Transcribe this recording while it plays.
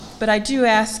But I do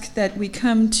ask that we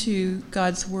come to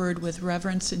God's word with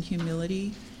reverence and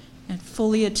humility and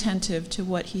fully attentive to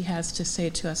what he has to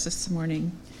say to us this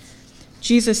morning.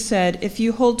 Jesus said, "If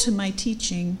you hold to my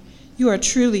teaching, you are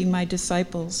truly my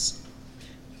disciples.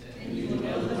 And you will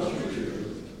know the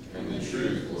truth, and the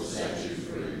truth will set you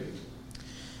free."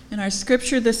 And our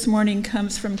scripture this morning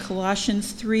comes from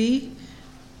Colossians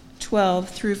 3:12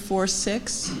 through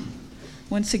 4:6.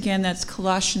 Once again, that's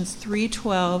Colossians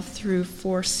 3:12 through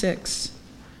 4:6.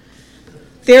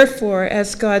 "Therefore,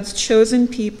 as God's chosen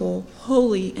people,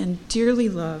 holy and dearly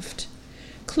loved,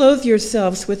 clothe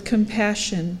yourselves with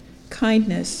compassion,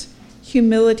 kindness,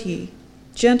 humility,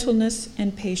 gentleness,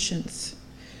 and patience.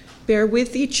 Bear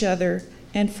with each other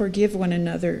and forgive one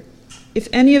another. If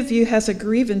any of you has a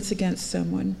grievance against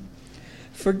someone,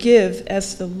 forgive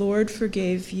as the Lord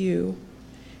forgave you.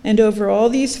 And over all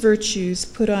these virtues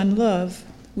put on love,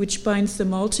 which binds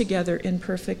them all together in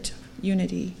perfect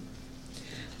unity.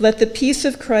 Let the peace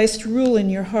of Christ rule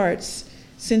in your hearts,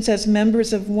 since as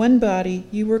members of one body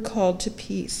you were called to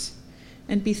peace.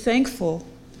 And be thankful.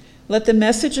 Let the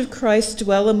message of Christ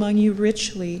dwell among you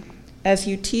richly, as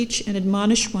you teach and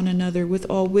admonish one another with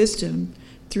all wisdom,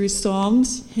 through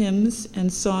psalms, hymns,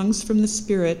 and songs from the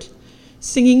Spirit,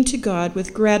 singing to God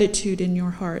with gratitude in your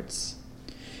hearts.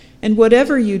 And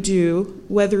whatever you do,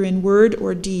 whether in word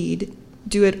or deed,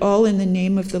 do it all in the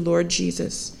name of the Lord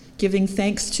Jesus, giving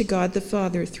thanks to God the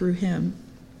Father through him.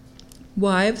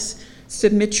 Wives,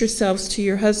 submit yourselves to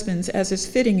your husbands as is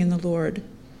fitting in the Lord.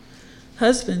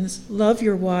 Husbands, love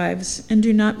your wives and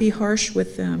do not be harsh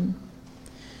with them.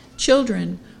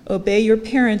 Children, obey your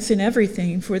parents in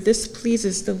everything, for this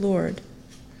pleases the Lord.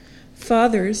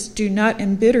 Fathers, do not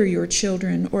embitter your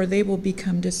children, or they will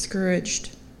become discouraged.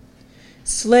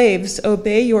 Slaves,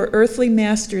 obey your earthly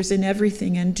masters in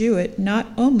everything, and do it not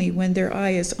only when their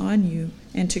eye is on you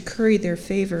and to curry their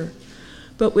favor,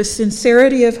 but with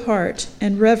sincerity of heart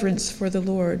and reverence for the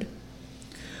Lord.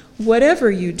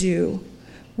 Whatever you do,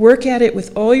 work at it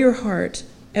with all your heart,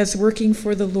 as working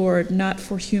for the Lord, not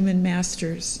for human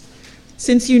masters,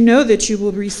 since you know that you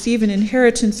will receive an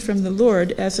inheritance from the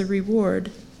Lord as a reward.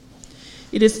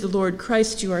 It is the Lord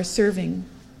Christ you are serving.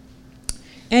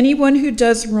 Anyone who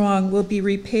does wrong will be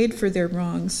repaid for their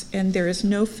wrongs, and there is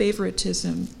no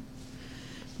favoritism.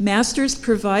 Masters,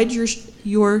 provide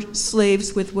your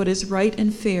slaves with what is right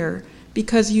and fair,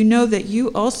 because you know that you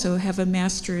also have a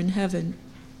master in heaven.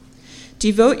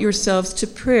 Devote yourselves to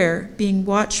prayer, being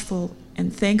watchful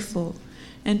and thankful,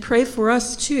 and pray for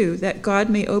us too, that God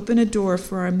may open a door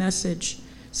for our message,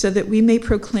 so that we may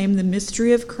proclaim the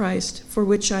mystery of Christ, for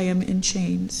which I am in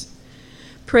chains.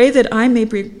 Pray that I may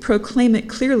proclaim it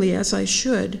clearly as I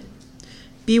should.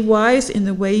 Be wise in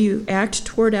the way you act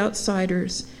toward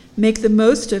outsiders. Make the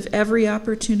most of every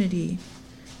opportunity.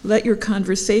 Let your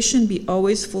conversation be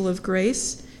always full of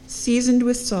grace, seasoned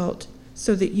with salt,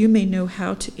 so that you may know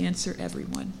how to answer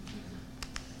everyone.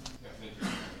 Thank you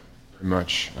very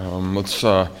much.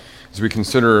 As we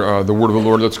consider the word of the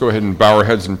Lord, let's go ahead and bow our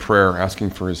heads in prayer, asking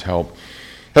for his help.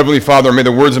 Heavenly Father, may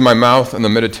the words of my mouth and the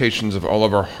meditations of all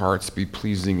of our hearts be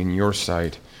pleasing in your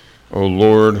sight, O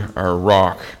Lord, our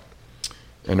rock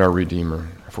and our Redeemer.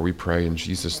 For we pray in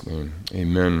Jesus' name,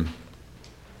 amen.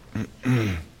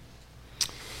 I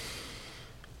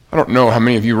don't know how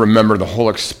many of you remember the whole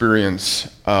experience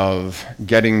of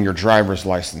getting your driver's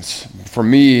license. For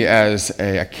me, as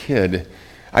a kid,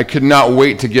 I could not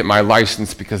wait to get my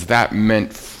license because that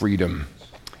meant freedom,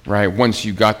 right? Once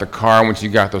you got the car, once you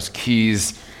got those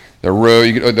keys, the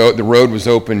road was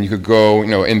open. You could go,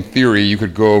 in theory, you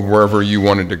could go wherever you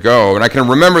wanted to go. And I can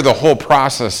remember the whole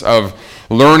process of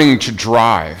learning to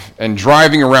drive and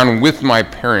driving around with my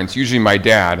parents, usually my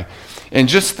dad, and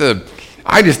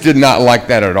I just did not like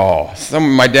that at all.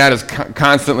 My dad is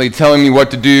constantly telling me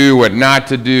what to do, what not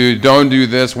to do, don't do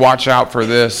this, watch out for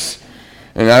this.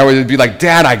 And I would be like,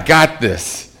 Dad, I got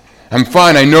this. I'm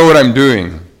fine, I know what I'm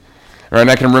doing. And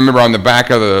I can remember on the back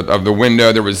of the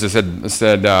window there was this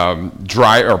said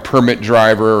permit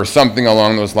driver or something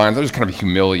along those lines. It was kind of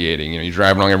humiliating. You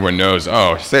drive along, everyone knows.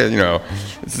 This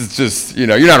is just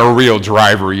you're not a real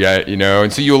driver yet.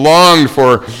 And so you longed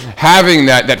for having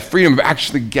that freedom of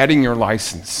actually getting your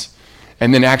license,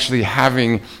 and then actually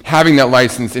having that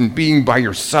license and being by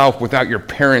yourself without your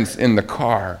parents in the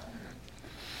car.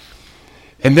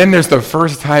 And then there's the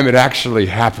first time it actually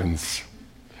happens.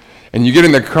 And you get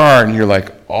in the car and you're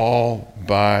like all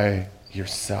by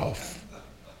yourself.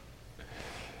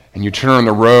 And you turn on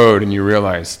the road and you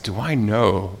realize, do I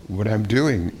know what I'm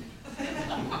doing?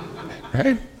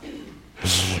 Right?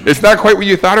 It's not quite what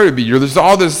you thought it would be. There's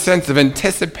all this sense of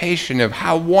anticipation of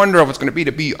how wonderful it's going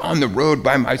to be on the road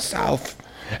by myself.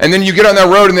 And then you get on that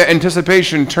road and the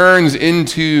anticipation turns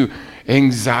into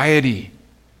anxiety.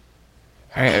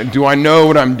 Do I know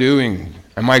what I'm doing?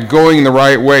 Am I going the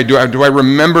right way? Do I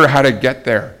remember how to get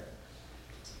there?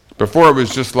 Before it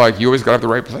was just like you always got at the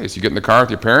right place. You get in the car with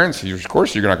your parents, of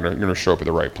course you're not going to show up at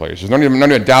the right place. There's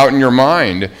none of doubt in your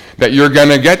mind that you're going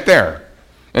to get there.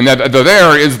 And that the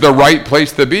there is the right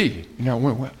place to be. Where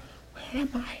am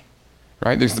I?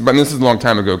 Right? This is a long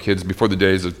time ago, kids, before the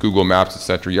days of Google Maps,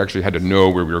 etc. You actually had to know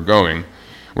where we were going.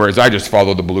 Whereas I just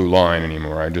follow the blue line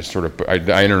anymore. I just I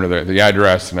enter the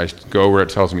address and I go where it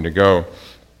tells me to go.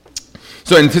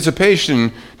 So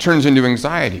anticipation turns into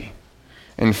anxiety.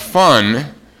 And fun,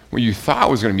 what you thought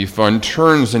was going to be fun,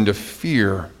 turns into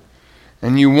fear.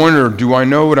 And you wonder, do I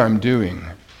know what I'm doing?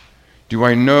 Do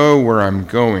I know where I'm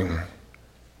going?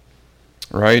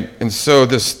 Right? And so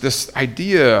this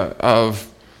idea of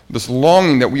this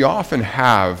longing that we often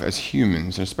have as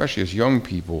humans, and especially as young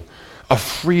people, of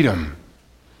freedom.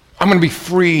 I'm going to be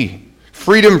free.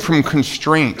 Freedom from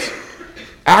constraint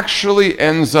actually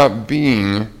ends up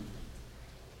being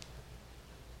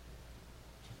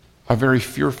a very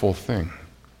fearful thing.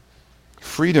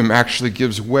 Freedom actually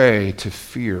gives way to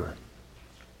fear.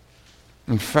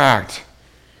 In fact,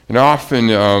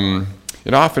 freedom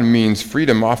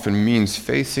often means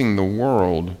facing the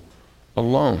world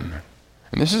alone.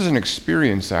 And this is an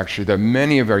experience, actually, that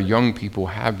many of our young people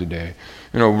have today.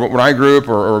 When I grew up,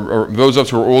 or those of us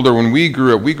who are older, when we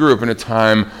grew up in a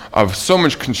time of so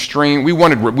much constraint. We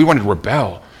wanted to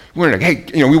rebel. We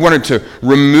wanted to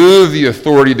remove the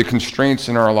authority, the constraints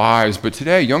in our lives. But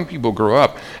today, young people grow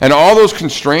up, and all those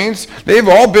constraints, they've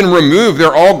all been removed.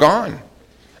 They're all gone.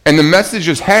 And the message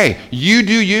is, hey, you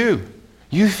do you.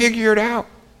 You figure it out.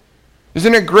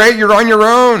 Isn't it great? You're on your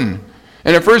own.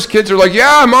 And at first, kids are like,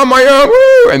 yeah, I'm on my own.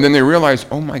 Woo! And then they realize,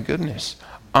 oh my goodness,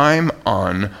 I'm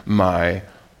on my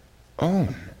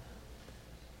own.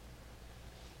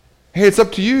 Hey, it's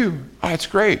up to you. Oh, it's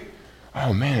great.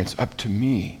 Oh man, it's up to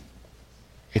me.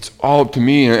 It's all up to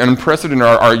me. And unprecedented,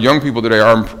 our young people today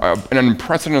are at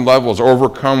unprecedented levels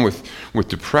overcome with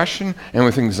depression and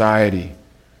with anxiety,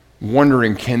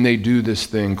 wondering, can they do this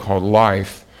thing called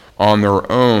life on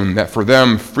their own? That for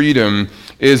them, freedom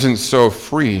isn't so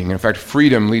freeing. In fact,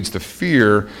 freedom leads to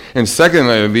fear, and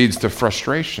secondly, it leads to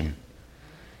frustration,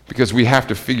 because we have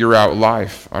to figure out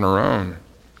life on our own.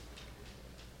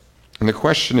 And the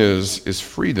question is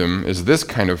this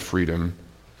kind of freedom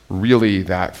really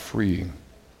that free? Does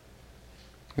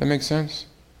that make sense?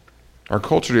 Our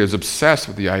culture is obsessed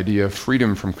with the idea of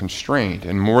freedom from constraint,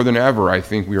 and more than ever, I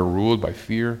think we are ruled by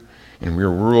fear, and we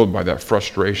are ruled by that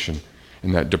frustration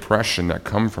and that depression that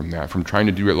come from that, from trying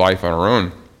to do life on our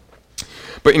own.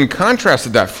 But in contrast to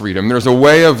that freedom, there's a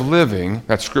way of living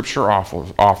that Scripture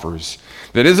offers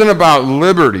that isn't about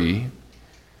liberty,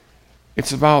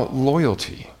 it's about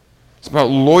loyalty. It's about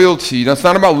loyalty. That's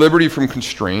not about liberty from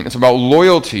constraint. It's about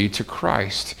loyalty to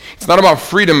Christ. It's not about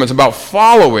freedom. It's about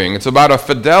following. It's about a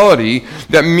fidelity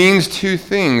that means two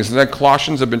things that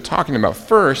Colossians have been talking about.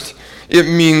 First, it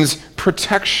means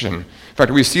protection. In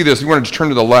fact, we see this. You want to turn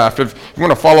to the left. If you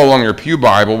want to follow along your pew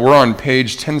Bible, we're on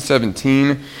page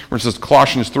 1017, where it says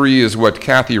Colossians 3 is what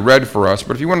Kathy read for us.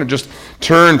 But if you want to just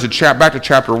turn to back to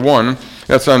chapter 1,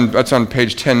 that's on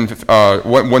page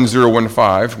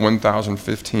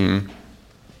 1015,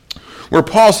 where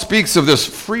Paul speaks of this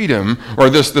freedom, or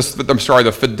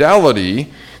the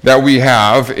fidelity that we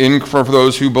have for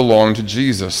those who belong to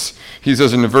Jesus. He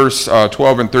says in verse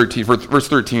 12 and 13, verse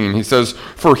 13, he says,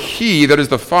 "For he, that is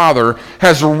the Father,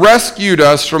 has rescued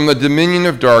us from the dominion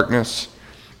of darkness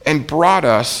and brought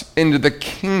us into the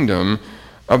kingdom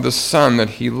of the Son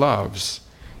that he loves,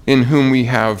 in whom we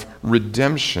have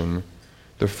redemption,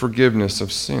 the forgiveness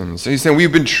of sins." And he's saying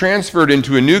we've been transferred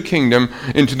into a new kingdom,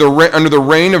 under the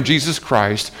reign of Jesus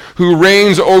Christ, who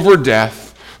reigns over death,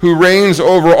 who reigns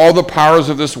over all the powers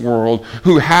of this world,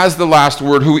 who has the last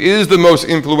word, who is the most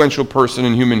influential person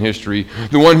in human history,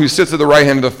 the one who sits at the right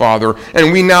hand of the Father,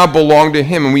 and we now belong to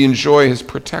him, and we enjoy his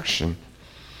protection.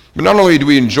 But not only do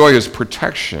we enjoy his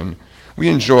protection, we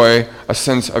enjoy a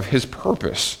sense of his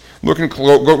purpose. We'll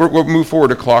move forward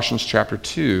to Colossians chapter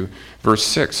 2, verse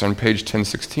 6 on page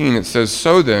 1016. It says,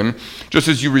 "So then, just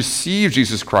as you receive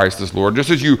Jesus Christ as Lord, just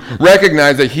as you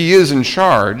recognize that he is in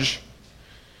charge,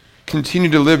 continue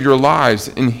to live your lives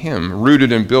in him,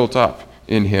 rooted and built up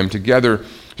in him,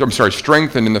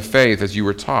 strengthened in the faith as you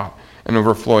were taught, and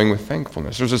overflowing with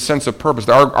thankfulness." There's a sense of purpose.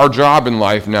 Our job in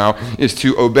life now is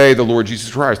to obey the Lord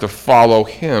Jesus Christ, to follow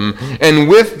him. And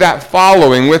with that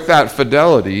following, with that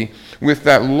fidelity, with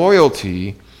that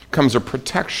loyalty, comes a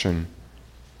protection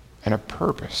and a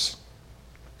purpose.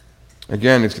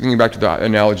 Again, it's getting back to the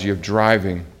analogy of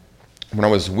driving. When I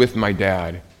was with my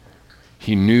dad,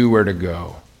 he knew where to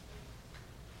go.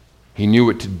 He knew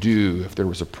what to do if there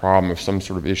was a problem, if some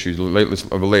sort of issues.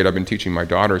 Late, I've been teaching my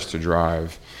daughters to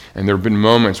drive, and there have been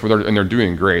moments where they're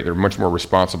doing great. They're much more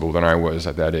responsible than I was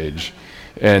at that age.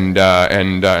 And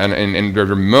there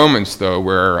are moments, though,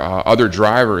 where other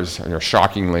drivers,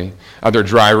 shockingly, other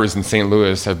drivers in St.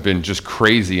 Louis have been just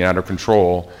crazy and out of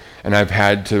control, and I've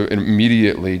had to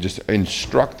immediately just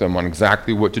instruct them on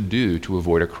exactly what to do to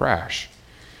avoid a crash.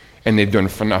 And they've done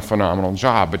a phenomenal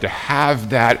job. But to have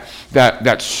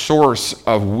that source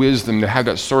of wisdom, to have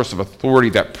that source of authority,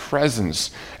 that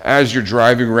presence as you're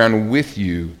driving around with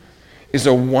you is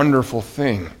a wonderful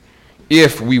thing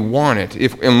if we want it,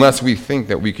 unless we think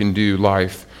that we can do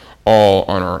life all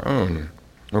on our own.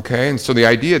 Okay? And so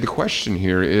the question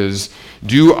here is,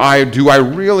 do I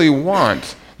really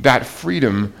want that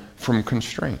freedom from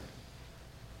constraint?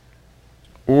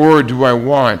 Or do I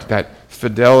want that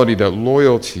fidelity, that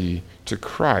loyalty to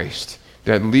Christ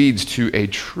that leads to a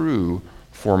true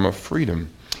form of freedom?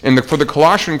 And for the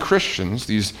Colossian Christians,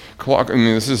 this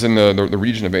is in the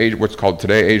region of Asia, what's called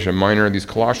today Asia Minor. These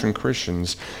Colossian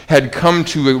Christians had come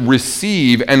to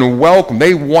receive and welcome.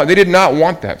 They did not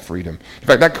want that freedom. In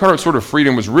fact, that sort of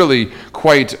freedom was really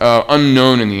quite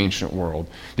unknown in the ancient world.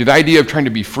 The idea of trying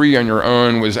to be free on your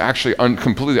own was actually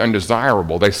completely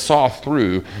undesirable. They saw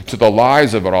through to the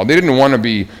lies of it all. They didn't want to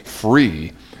be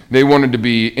free. They wanted to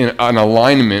be in an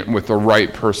alignment with the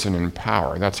right person in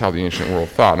power. That's how the ancient world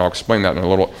thought, and I'll explain that in a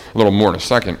little more in a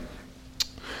second.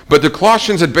 But the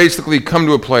Colossians had basically come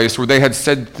to a place where they had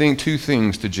said two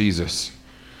things to Jesus.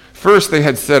 First, they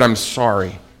had said, "I'm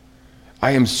sorry.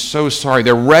 I am so sorry."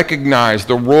 They recognized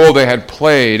the role they had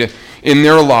played in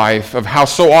their life, of how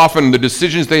so often the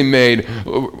decisions they made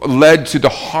led to the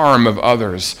harm of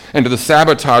others and to the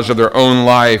sabotage of their own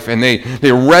life. And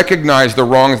they recognized the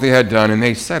wrongs they had done, and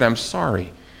they said, "I'm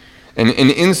sorry." And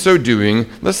in so doing,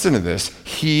 listen to this,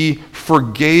 he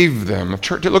forgave them.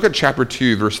 Look at chapter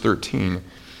 2, verse 13.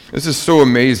 This is so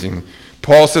amazing.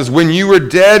 Paul says, "When you were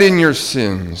dead in your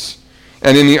sins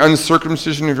and in the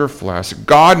uncircumcision of your flesh,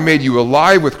 God made you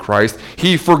alive with Christ.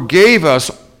 He forgave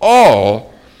us all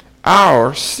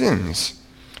our sins,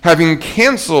 having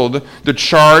canceled the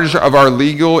charge of our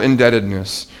legal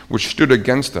indebtedness, which stood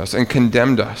against us and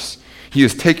condemned us. He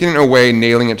has taken it away,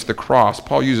 nailing it to the cross."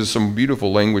 Paul uses some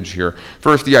beautiful language here.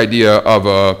 First, the idea of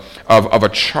a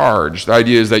charge. The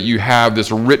idea is that you have this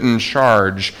written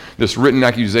charge, this written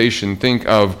accusation. Think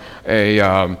of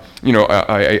a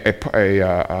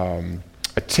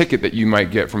ticket that you might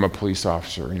get from a police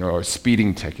officer, a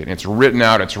speeding ticket. It's written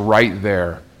out, it's right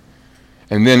there.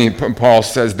 And then Paul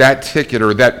says that ticket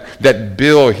or that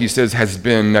bill, he says, has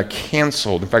been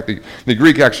canceled. In fact, the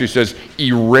Greek actually says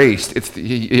erased.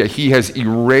 He has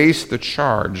erased the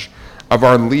charge of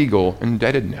our legal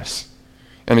indebtedness.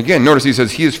 And again, notice he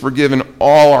says he has forgiven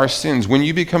all our sins. When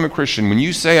you become a Christian, when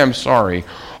you say "I'm sorry,"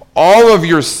 all of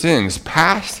your sins,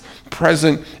 past,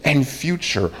 present, and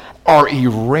future, are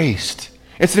erased.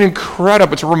 It's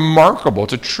it's remarkable,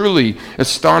 it's a truly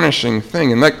astonishing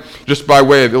thing. And just by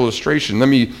way of illustration, let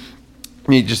me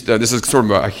just, this is sort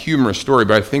of a humorous story,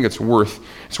 but I think it's worth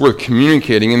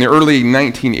communicating. In the early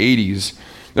 1980s,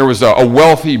 there was a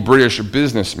wealthy British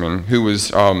businessman who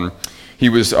was, on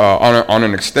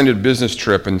an extended business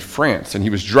trip in France, and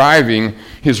he was driving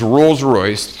his Rolls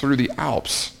Royce through the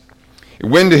Alps.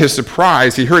 When, to his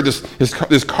surprise, he heard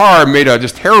this car made a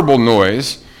just terrible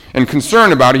noise. And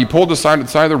concerned about it, he pulled aside to the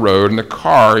side of the road, and the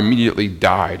car immediately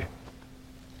died.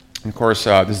 And of course,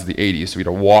 this is the 80s, so he had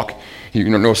to walk,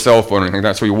 no cell phone or anything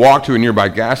like that. So he walked to a nearby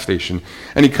gas station,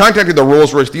 and he contacted the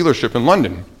Rolls-Royce dealership in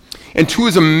London. And to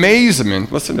his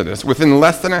amazement, listen to this, within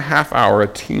less than a half hour, a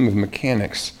team of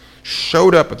mechanics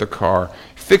showed up at the car,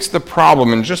 fixed the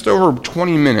problem in just over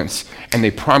 20 minutes, and they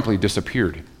promptly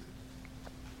disappeared.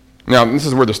 Now, this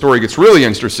is where the story gets really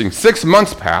interesting. 6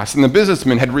 months passed, and the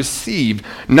businessman had received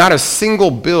not a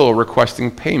single bill requesting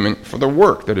payment for the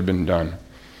work that had been done.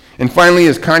 And finally,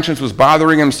 his conscience was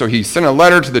bothering him, so he sent a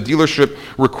letter to the dealership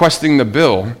requesting the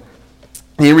bill.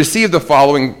 And he received the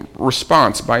following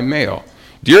response by mail.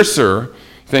 "Dear sir,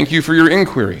 thank you for your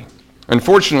inquiry.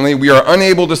 Unfortunately, we are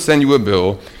unable to send you a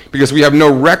bill because we have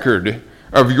no record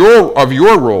of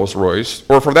your Rolls Royce,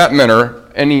 or for that matter,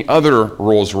 any other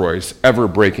Rolls Royce ever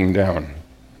breaking down.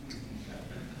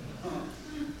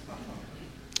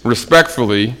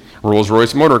 Respectfully, Rolls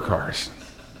Royce Motor Cars."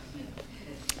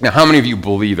 Now, how many of you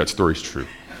believe that story's true?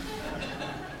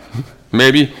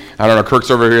 Maybe? I don't know.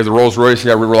 Kirk's over here, the Rolls Royce,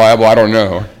 yeah, reliable, I don't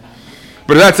know.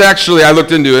 But that's actually, I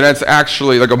looked into it, that's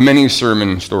actually like a many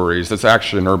sermon stories. That's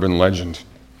actually an urban legend.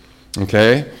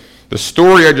 Okay? The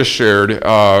story I just shared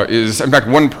is, in fact,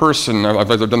 one person, I've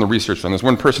done the research on this,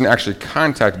 one person actually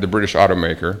contacted the British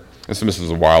automaker, this was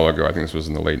a while ago, I think this was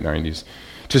in the late 90s,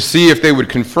 to see if they would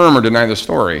confirm or deny the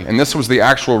story. And this was the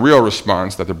actual real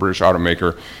response that the British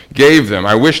automaker gave them.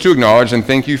 I wish to acknowledge and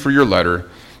thank you for your letter.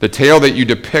 The tale that you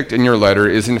depict in your letter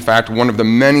is in fact one of the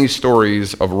many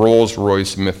stories of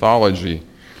Rolls-Royce mythology.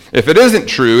 If it isn't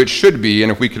true, it should be,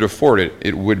 and if we could afford it,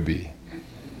 it would be.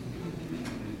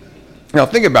 Now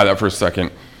think about that for a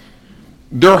second.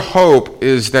 Their hope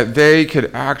is that they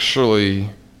could actually,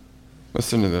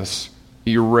 listen to this,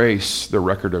 erase the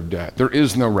record of debt. There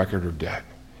is no record of debt.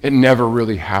 It never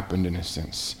really happened in a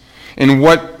sense. And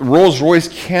what Rolls-Royce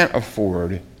can't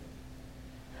afford,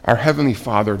 our Heavenly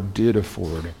Father did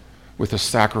afford with the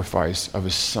sacrifice of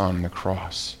His Son on the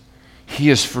cross. He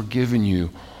has forgiven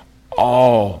you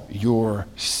all your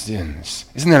sins.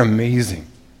 Isn't that amazing?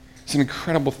 It's an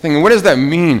incredible thing. And what does that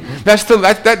mean?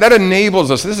 That enables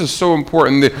us. This is so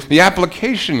important. The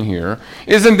application here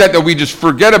isn't that we just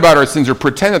forget about our sins or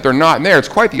pretend that they're not there. It's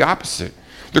quite the opposite.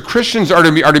 The Christians are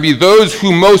to be those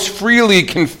who most freely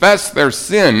confess their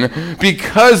sin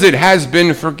because it has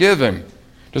been forgiven.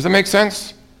 Does that make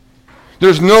sense?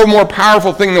 There's no more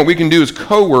powerful thing that we can do as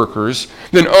co-workers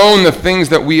than own the things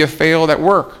that we have failed at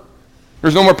work.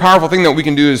 There's no more powerful thing that we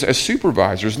can do as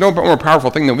supervisors. No more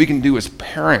powerful thing that we can do as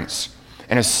parents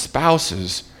and as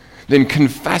spouses than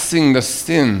confessing the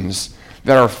sins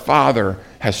that our Father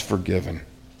has forgiven.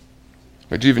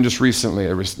 But even just recently,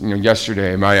 it was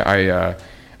yesterday.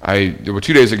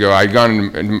 2 days ago, I'd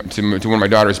gone to one of my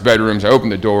daughter's bedrooms. I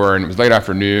opened the door, and it was late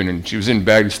afternoon, and she was in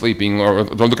bed sleeping, or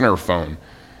looking at her phone.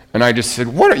 And I just said,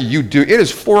 "What are you doing?" It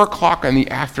is 4:00 in the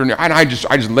afternoon, and I just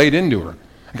laid into her.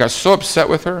 I got so upset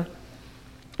with her.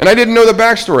 And I didn't know the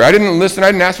backstory. I didn't listen. I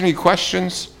didn't ask any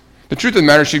questions. The truth of the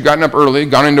matter is she'd gotten up early,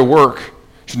 gone into work.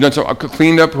 She'd done some,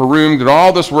 cleaned up her room, did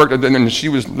all this work, and then she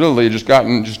was literally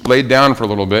just laid down for a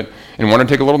little bit and wanted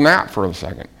to take a little nap for a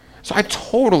second. So I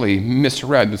totally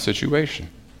misread the situation.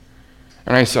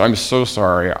 And I said, "I'm so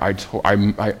sorry.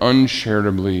 I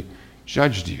uncharitably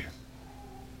judged you."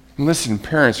 And listen,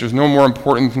 parents, there's no more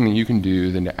important thing that you can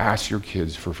do than to ask your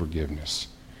kids for forgiveness.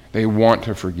 They want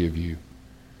to forgive you.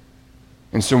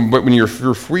 And so, but when you're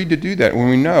free to do that, when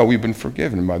we know we've been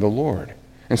forgiven by the Lord.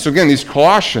 And so again, these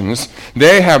Colossians,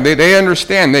 they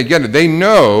understand, they get it. They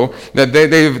know that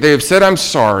they've said, "I'm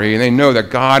sorry," and they know that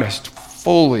God has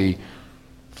fully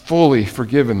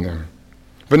forgiven them.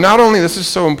 But not only, this is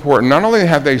so important, not only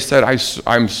have they said,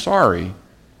 I'm sorry,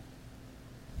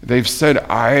 they've said,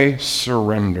 "I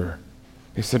surrender."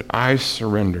 They said, "I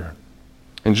surrender."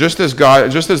 And just as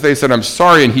they said, "I'm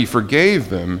sorry," and He forgave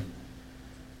them,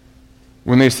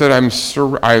 when they said, I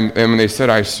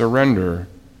surrender,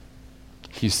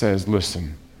 He says,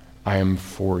 "Listen, I am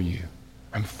for you.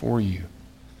 I'm for you."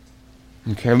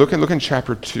 Okay, look in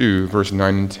chapter 2, verse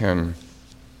 9 and 10.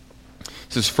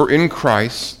 It says, "For in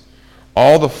Christ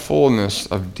all the fullness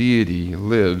of deity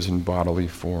lives in bodily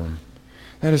form."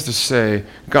 That is to say,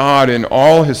 God in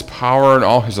all His power and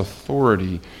all His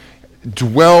authority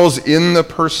dwells in the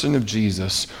person of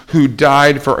Jesus, who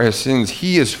died for our sins.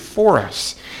 He is for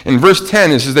us. In verse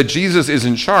 10, it says that Jesus is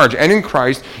in charge, and in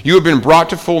Christ you have been brought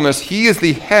to fullness. He is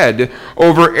the head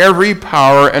over every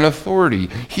power and authority.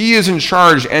 He is in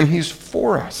charge, and He's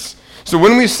for us. So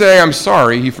when we say, "I'm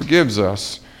sorry," He forgives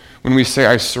us. When we say,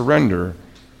 "I surrender,"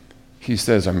 He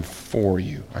says, "I'm for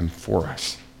you. I'm for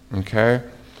us." Okay?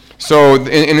 So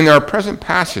in our present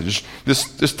passage,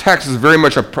 this text is very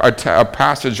much a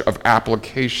passage of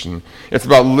application. It's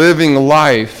about living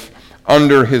life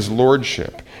under His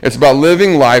Lordship. It's about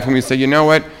living life when we say, "You know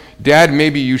what, Dad,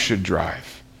 maybe you should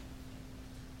drive.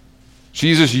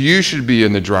 Jesus, you should be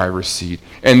in the driver's seat."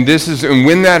 And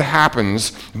when that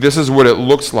happens, this is what it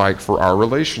looks like for our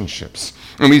relationships.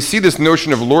 And we see this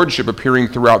notion of lordship appearing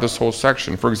throughout this whole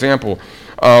section. For example,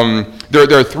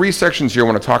 there are 3 sections here I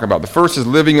want to talk about. The first is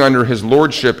living under His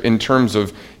lordship in terms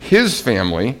of His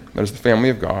family, that is the family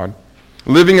of God.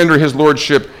 Living under His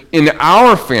lordship in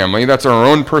our family, that's our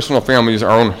own personal families,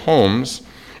 our own homes.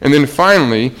 And then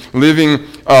finally, living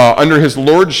under His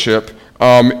lordship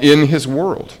in His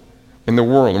world, in the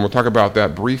world. And we'll talk about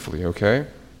that briefly, okay?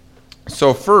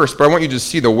 So first, but I want you to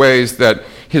see the ways that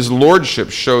His lordship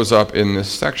shows up in this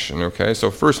section, okay? So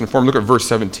first and foremost, look at verse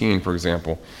 17, for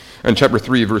example. In chapter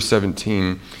 3, verse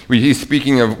 17, he's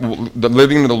speaking of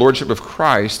living in the lordship of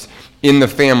Christ in the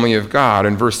family of God,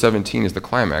 and verse 17 is the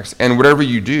climax. "And whatever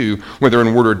you do, whether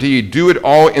in word or deed, do it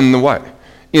all in the what?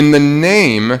 In the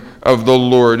name of the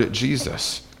Lord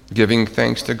Jesus, giving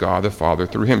thanks to God the Father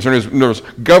through him. So there's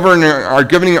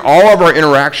governing all of our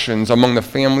interactions among the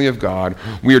family of God.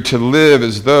 We are to live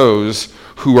as those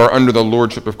who are under the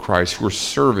lordship of Christ, who are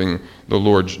serving the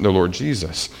Lord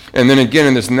Jesus. And then again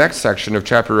in this next section of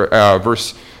chapter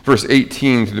verse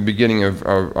 18 to the beginning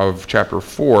of chapter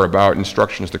 4 about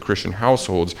instructions to Christian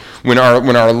households, when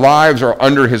our lives are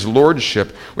under his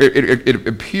lordship, it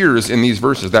appears in these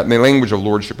verses, that the language of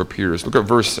lordship appears. Look at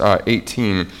verse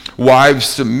 18. Wives,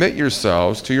 submit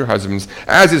yourselves to your husbands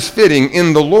as is fitting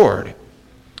in the Lord.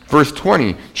 Verse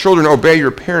 20, children, obey your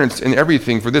parents in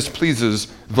everything, for this pleases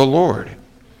the Lord.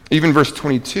 Even verse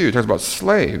 22 talks about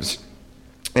slaves.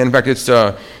 And in fact,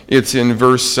 it's in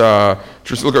verse,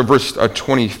 just look at verse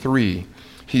 23.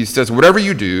 He says, whatever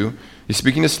you do, he's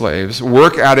speaking to slaves,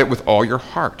 work at it with all your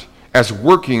heart, as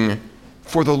working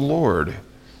for the Lord,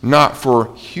 not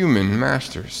for human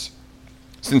masters,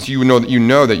 since you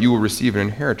know that you will receive an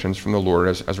inheritance from the Lord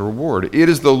as a reward. It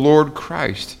is the Lord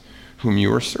Christ whom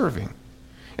you are serving.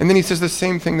 And then he says the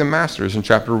same thing to masters in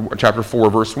chapter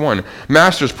 4, verse 1.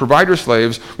 Masters, provide your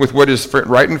slaves with what is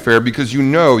right and fair, because you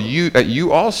know that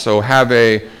you also have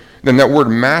then that word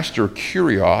master,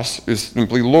 kurios, is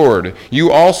simply Lord.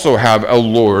 You also have a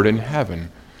Lord in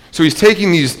heaven. So he's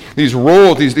taking these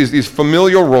roles, these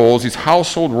familial roles, these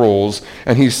household roles,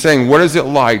 and he's saying, what is it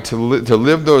like to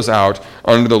live those out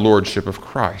under the lordship of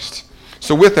Christ?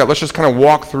 So with that, let's just kind of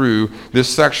walk through this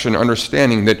section,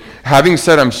 understanding that having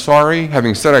said I'm sorry,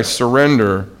 having said I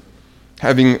surrender,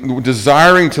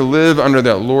 desiring to live under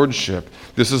that lordship,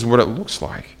 this is what it looks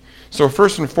like. So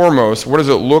first and foremost, what does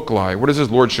it look like? What does his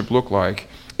lordship look like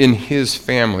in his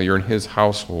family or in his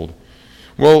household?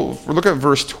 Well, look at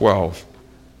verse 12.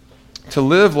 To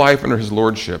live life under his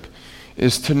lordship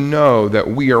is to know that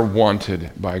we are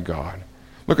wanted by God.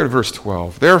 Look at verse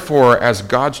 12. Therefore, as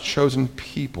God's chosen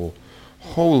people,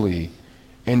 holy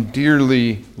and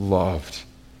dearly loved.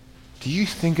 Do you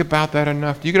think about that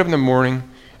enough? Do you get up in the morning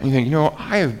and you think,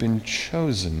 I have been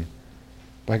chosen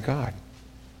by God.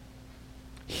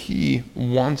 He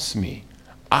wants me.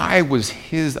 I was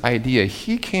his idea.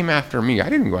 He came after me. I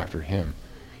didn't go after him.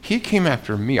 He came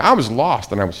after me. I was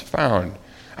lost and I was found.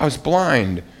 I was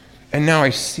blind and now I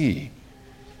see.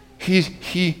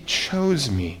 He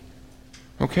chose me.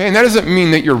 Okay, and that doesn't mean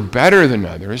that you're better than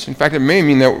others. In fact, it may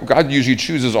mean that God usually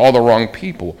chooses all the wrong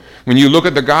people. When you look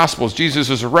at the Gospels, Jesus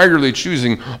is regularly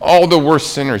choosing all the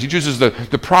worst sinners. He chooses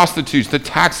the prostitutes, the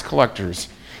tax collectors.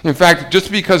 In fact,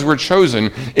 just because we're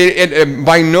chosen, it in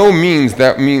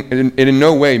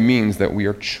no way means that we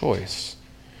are choice.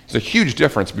 There's a huge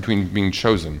difference between being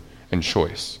chosen and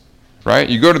choice. Right?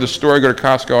 You go to the store, you go to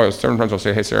Costco, sometimes I'll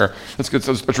say, hey, Sarah, let's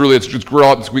grill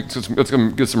out this week, let's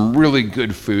get some really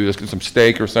good food, let's get some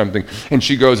steak or something. And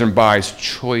she goes and buys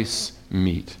choice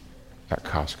meat at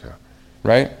Costco.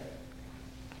 Right?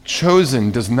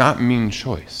 Chosen does not mean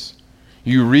choice.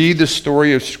 You read the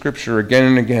story of Scripture again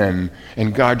and again,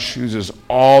 and God chooses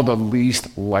all the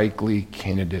least likely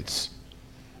candidates.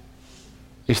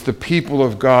 It's the people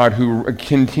of God who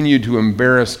continue to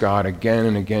embarrass God again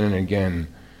and again and again,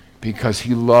 because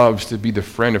he loves to be the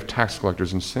friend of tax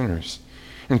collectors and sinners.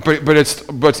 But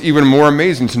it's even more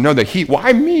amazing to know that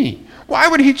why me? Why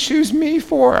would he choose me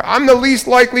for? I'm the least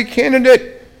likely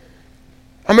candidate.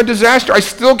 I'm a disaster. I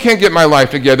still can't get my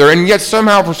life together, and yet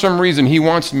somehow, for some reason, he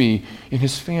wants me in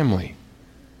his family.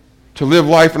 To live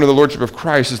life under the lordship of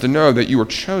Christ is to know that you are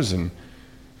chosen,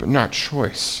 but not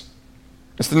choice.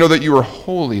 It's to know that you are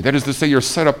holy. That is to say, you're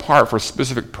set apart for a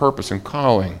specific purpose and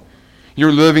calling.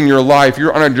 You're living your life.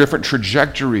 You're on a different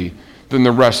trajectory than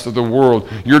the rest of the world.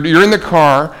 You're in the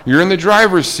car. You're in the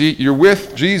driver's seat. You're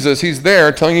with Jesus. He's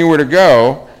there telling you where to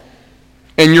go.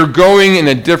 And you're going in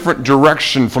a different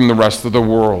direction from the rest of the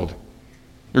world.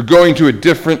 You're going to a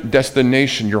different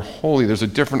destination. You're holy. There's a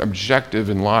different objective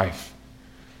in life.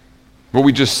 What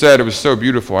we just said, it was so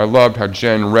beautiful. I loved how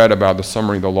Jen read about the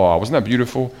summary of the law. Wasn't that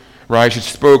beautiful? Right? She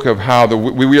spoke of how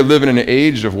we are living in an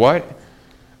age of what?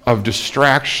 Of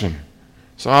distraction.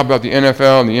 It's all about the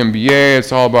NFL and the NBA.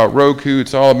 It's all about Roku.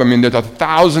 There's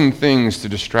 1,000 things to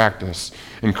distract us.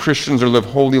 And Christians are live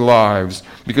holy lives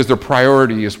because their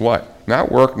priority is what?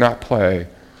 Not work, not play,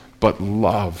 but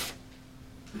love.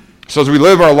 So as we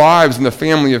live our lives in the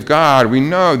family of God, we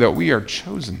know that we are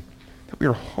chosen, that we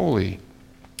are holy,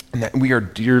 and that we are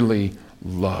dearly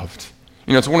loved.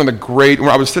 It's one of the great, when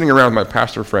I was sitting around with my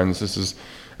pastor friends, this is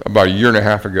about 1.5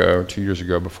 years ago, 2 years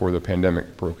ago, before the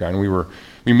pandemic broke out, and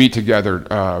we meet together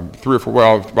about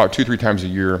 2-3 times a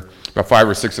year, about 5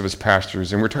 or 6 of us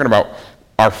pastors, and we're talking about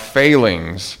our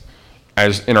failings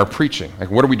as in our preaching.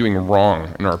 Like, what are we doing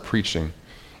wrong in our preaching?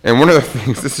 And one of the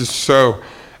things, this is so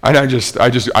And I just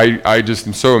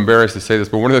am so embarrassed to say this,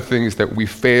 but one of the things that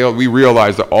we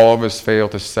realize that all of us fail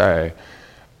to say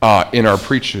in our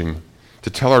preaching, to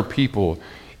tell our people,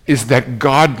 is that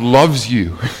God loves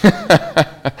you.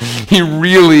 He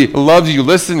really loves you.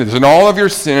 Listen to this. In all of your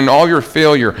sin, and all your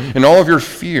failure, and all of your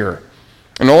fear,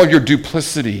 and all of your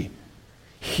duplicity,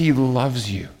 He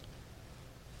loves you.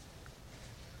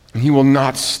 And He will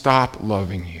not stop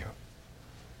loving you.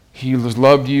 He has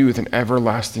loved you with an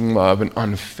everlasting love, an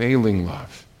unfailing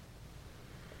love.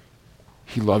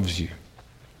 He loves you.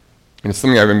 And it's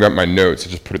something I haven't got in my notes. I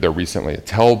just put it there recently.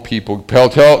 Tell people,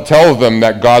 tell them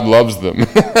that God loves them.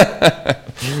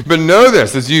 But know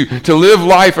this, to live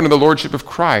life under the Lordship of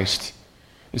Christ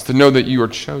is to know that you are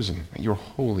chosen, that you're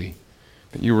holy,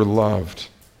 that you are loved.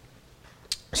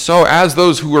 So as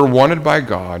those who are wanted by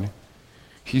God,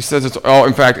 he says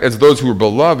in fact, as those who are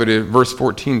beloved, verse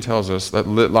 14 tells us that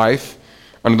life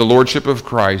under the Lordship of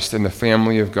Christ and the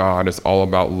family of God is all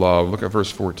about love. Look at verse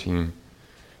 14.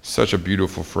 Such a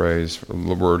beautiful phrase,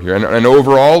 the word here. And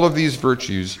over all of these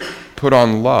virtues, put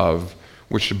on love,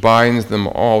 which binds them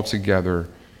all together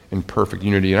in perfect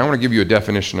unity. And I want to give you a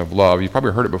definition of love. You've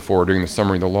probably heard it before during the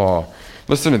summary of the law.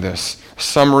 Listen to this.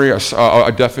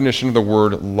 A definition of the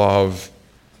word love.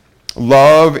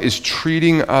 Love is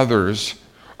treating others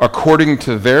according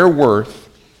to their worth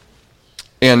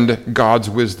and God's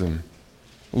wisdom.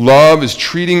 Love is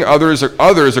treating others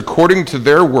according to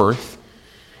their worth.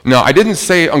 Now, I didn't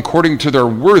say according to their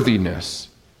worthiness.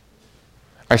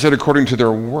 I said according to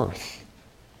their worth.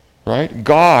 Right?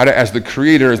 God, as the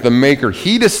creator, as the maker,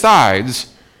 He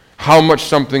decides how much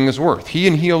something is worth. He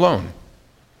and He alone.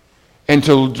 And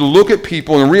to look at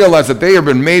people and realize that they have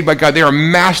been made by God. They are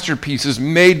masterpieces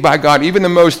made by God. Even the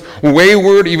most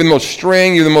wayward, even the most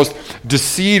straying, even the most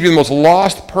deceived, even the most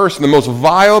lost person, the most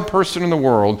vile person in the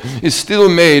world is still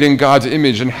made in God's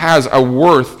image and has a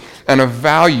worth and a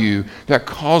value that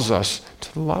calls us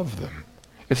to love them.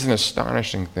 It's an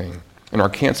astonishing thing. In our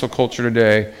cancel culture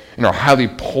today, in our highly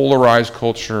polarized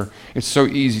culture, it's so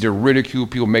easy to ridicule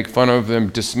people, make fun of them,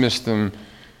 dismiss them,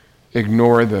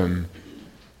 ignore them.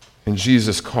 And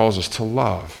Jesus calls us to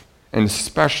love, and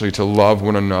especially to love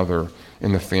one another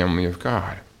in the family of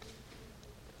God.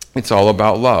 It's all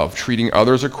about love, treating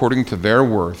others according to their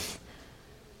worth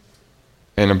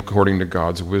and according to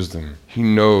God's wisdom. He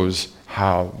knows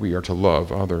how we are to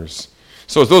love others.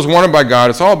 So as those wanted by God,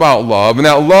 it's all about love, and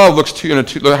that love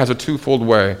has a twofold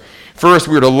way. First,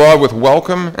 we are to love with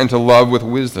welcome and to love with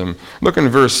wisdom. Look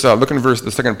in the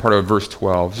second part of verse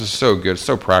 12. This is so good,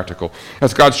 so practical.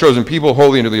 As God's chosen people,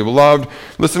 holy and dearly beloved,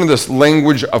 listen to this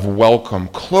language of welcome.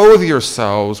 Clothe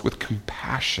yourselves with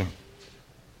compassion,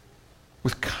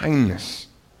 with kindness,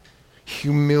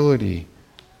 humility,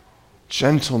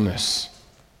 gentleness,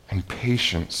 and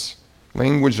patience.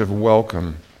 Language of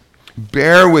welcome.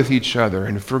 Bear with each other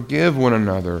and forgive one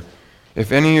another.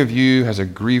 If any of you has a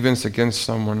grievance against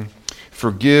someone,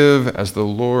 forgive as the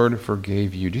Lord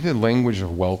forgave you. Do you hear the language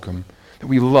of welcome? That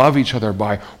we love each other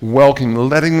by welcoming,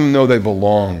 letting them know they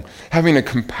belong, having a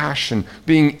compassion,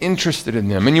 being interested in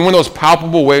them. And one of those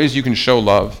palpable ways you can show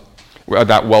love,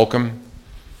 that welcome,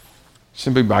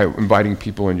 simply by inviting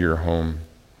people into your home.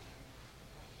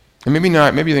 And maybe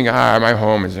not. Maybe you think, my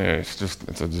home is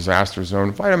it's a disaster zone.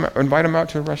 Invite them out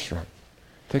to a restaurant.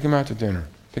 Take them out to dinner.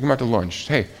 Take them out to lunch.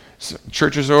 Hey,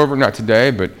 church is over, not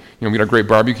today, but we got a great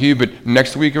barbecue. But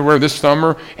next week or whatever, this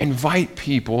summer, invite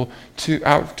people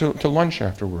out to lunch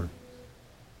afterward.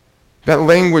 That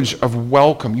language of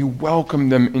welcome, you welcome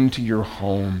them into your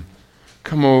home.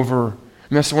 Come over.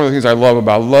 And that's one of the things I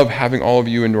love having all of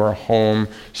you into our home.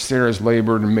 Sarah's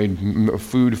labored and made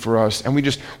food for us. And we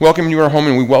just welcome you to our home,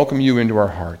 and we welcome you into our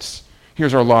hearts.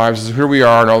 Here's our lives. This is who we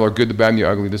are, and all the good, the bad, and the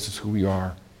ugly. This is who we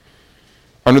are.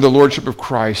 Under the Lordship of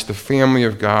Christ, the family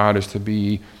of God is to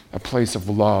be a place of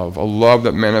love, a love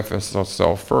that manifests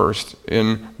itself first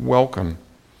in welcome.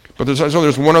 But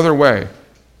there's one other way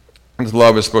this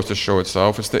love is supposed to show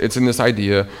itself. It's in this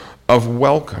idea of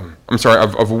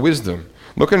of wisdom.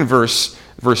 Look in verse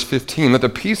 15. Let the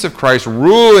peace of Christ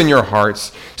rule in your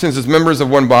hearts, since as members of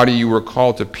one body you were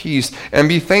called to peace, and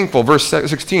be thankful. Verse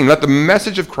 16. Let the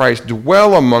message of Christ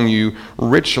dwell among you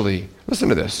richly. Listen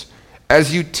to this.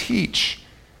 As you teach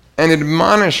and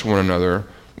admonish one another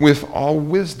with all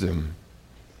wisdom,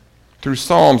 through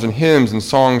psalms and hymns and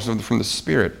songs from the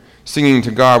Spirit, singing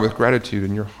to God with gratitude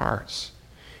in your hearts.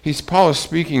 Paul is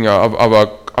speaking of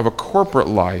a corporate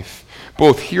life,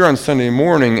 both here on Sunday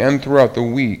morning and throughout the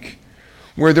week,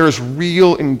 where there's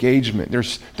real engagement,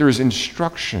 there's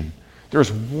instruction,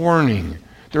 there's warning,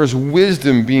 there's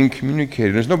wisdom being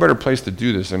communicated. There's no better place to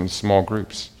do this than in small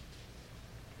groups.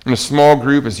 In a small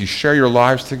group, as you share your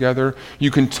lives together,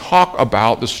 you can talk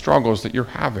about the struggles that you're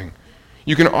having.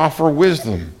 You can offer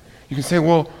wisdom. You can say,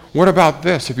 well, what about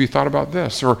this? Have you thought about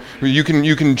this? Or you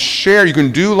can share, you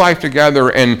can do life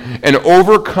together and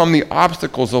overcome the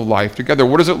obstacles of life together.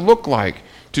 What does it look like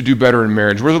to do better in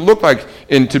marriage? What does it look like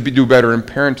do better in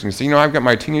parenting? So, I've got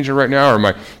my teenager right now or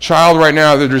my child right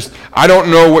now. I don't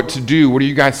know what to do. What do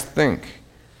you guys think?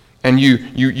 And you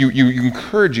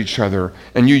encourage each other,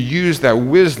 and you use that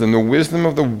wisdom, the wisdom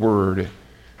of the Word,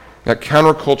 that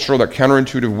countercultural, that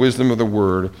counterintuitive wisdom of the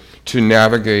Word, to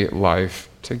navigate life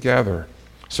together.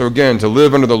 So again, to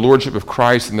live under the Lordship of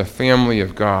Christ in the family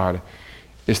of God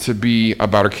is to be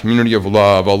about a community of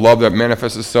love, a love that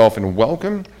manifests itself in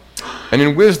welcome and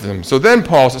in wisdom. So then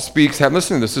Paul speaks,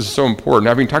 listen to this is so important.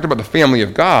 Having talked about the family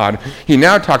of God, he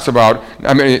now talks about,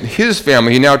 his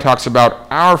family, he now talks about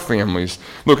our families.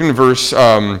 Look in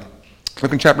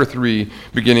chapter 3,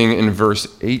 beginning in verse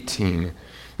 18.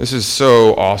 This is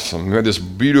so awesome. We have this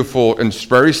beautiful and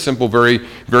very simple, very,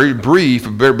 very brief,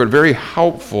 but very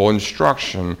helpful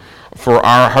instruction for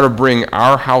how to bring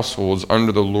our households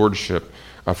under the lordship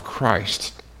of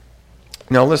Christ.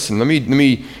 Now listen, let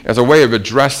me as a way of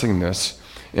addressing this,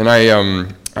 and I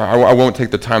won't take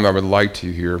the time I would like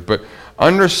to here, but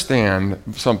understand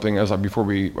something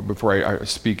before I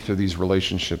speak to these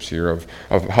relationships here of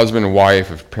husband and wife,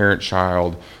 of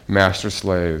parent-child,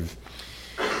 master-slave.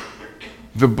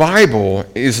 The Bible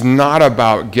is not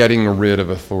about getting rid of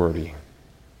authority.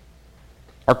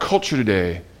 Our culture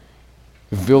today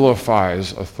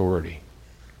vilifies authority.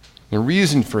 The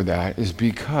reason for that is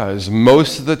because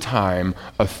most of the time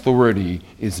authority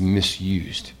is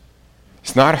misused.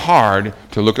 It's not hard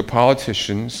to look at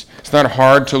politicians. It's not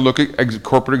hard to look at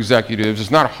corporate executives. It's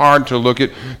not hard to look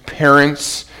at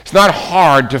parents. It's not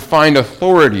hard to find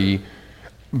authority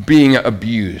being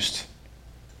abused.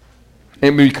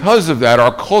 And because of that,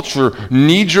 our culture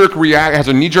has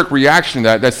a knee-jerk reaction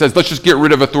to that says, let's just get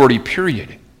rid of authority,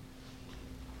 period.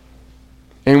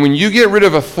 And when you get rid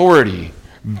of authority,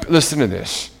 listen to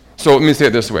this. So let me say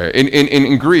it this way.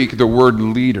 In Greek, the word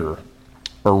leader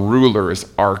or ruler is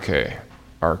arche.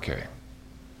 Arche.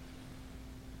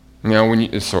 Now,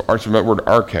 the word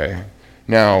arche.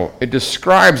 Now, it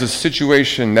describes a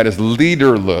situation that is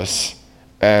leaderless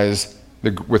with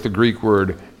the Greek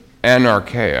word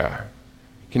anarcheia.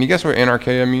 Can you guess what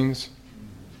anarcheia means?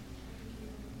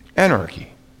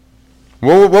 Anarchy.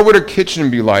 What would a kitchen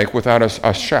be like without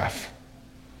a chef?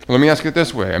 Well, let me ask it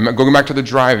this way. I'm going back to the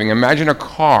driving. Imagine a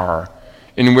car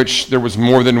in which there was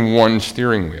more than one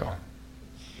steering wheel.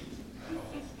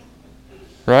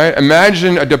 Right?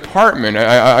 Imagine a department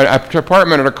at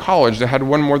a college that had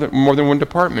more than one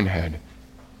department head.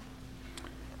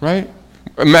 Right?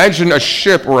 Imagine a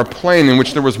ship or a plane in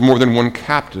which there was more than one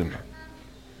captain.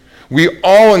 We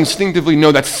all instinctively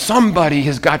know that somebody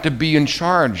has got to be in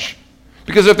charge.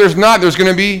 Because if there's not, there's going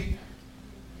to be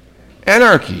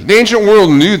anarchy. The ancient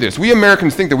world knew this. We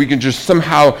Americans think that we can just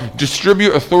somehow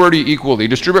distribute authority equally,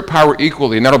 distribute power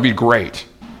equally, and that'll be great.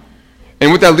 And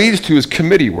what that leads to is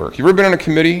committee work. You ever been on a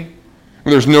committee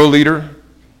where there's no leader?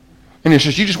 And it's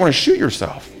just, you just want to shoot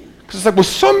yourself. Because it's like, will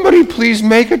somebody please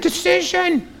make a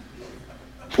decision?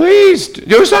 Please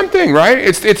do something, right?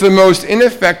 It's the most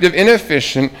ineffective,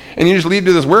 inefficient, and you just lead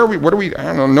to this, what are we,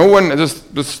 I don't know,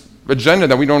 this agenda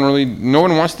that no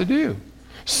one wants to do.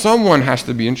 Someone has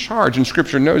to be in charge, and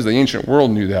Scripture knows the ancient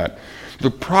world knew that. The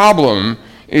problem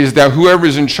is that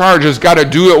whoever's in charge has got to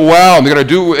do it well. They've got to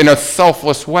do it in a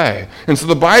selfless way. And so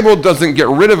the Bible doesn't get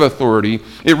rid of authority,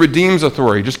 it redeems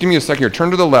authority. Just give me a second here.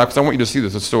 Turn to the left, because I want you to see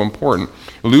this. It's so important.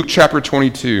 Luke chapter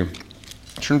 22.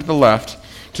 Turn to the left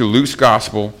to Luke's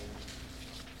Gospel.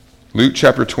 Luke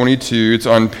chapter 22. It's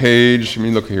on page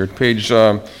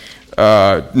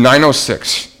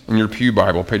 906 in your Pew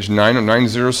Bible. Page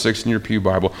 906 in your Pew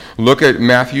Bible. Look at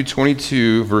Matthew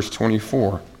 22, verse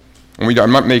 24. And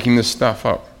I'm not making this stuff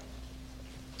up.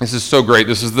 This is so great.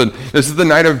 This is the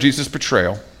night of Jesus'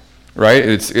 betrayal, right?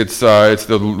 He's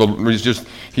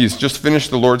just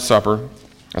finished the Lord's Supper,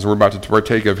 as we're about to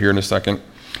partake of here in a second.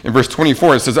 In verse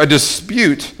 24, it says, a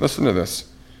dispute, listen to this.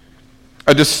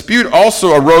 A dispute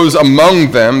also arose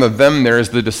among them, the them there is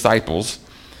the disciples.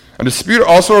 A dispute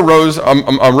also arose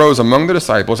among the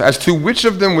disciples as to which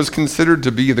of them was considered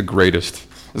to be the greatest.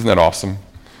 Isn't that awesome?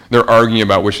 They're arguing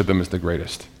about which of them is the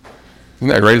greatest. Isn't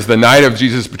that great? It's the night of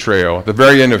Jesus' betrayal, the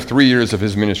very end of 3 years of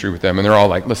his ministry with them, and they're all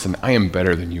like, listen, I am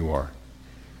better than you are.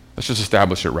 Let's just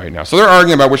establish it right now. So they're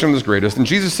arguing about which of them is greatest, and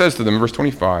Jesus says to them in verse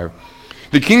 25,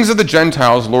 the kings of the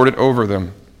Gentiles lord it over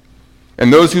them,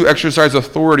 and those who exercise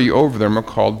authority over them are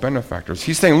called benefactors.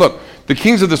 He's saying, look, the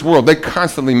kings of this world, they're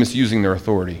constantly misusing their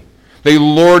authority. They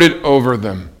lord it over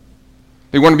them.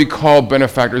 They want to be called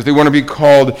benefactors. They want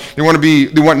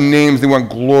names, they want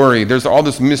glory. There's all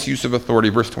this misuse of authority,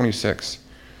 verse 26.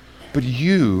 But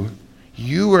you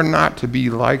are not to be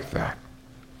like that.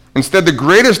 Instead, the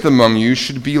greatest among you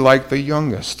should be like the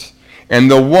youngest, and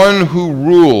the one who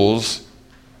rules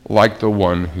like the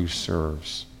one who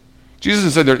serves.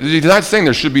 Jesus said, he's not saying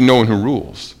there should be no one who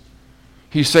rules.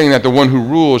 He's saying that the one who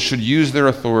rules should use their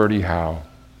authority how?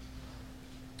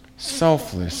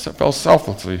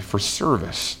 Selflessly for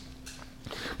service.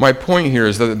 My point here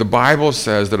is that the Bible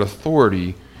says that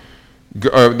authority,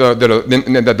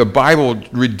 that the Bible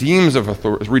redeems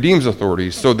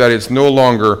authority so that it's no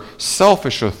longer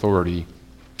selfish authority,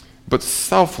 but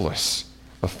selfless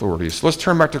authority. So let's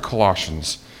turn back to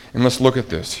Colossians and let's look at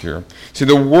this here. See,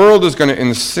 the world will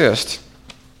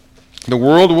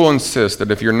insist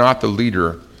that if you're not the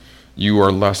leader, you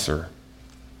are lesser.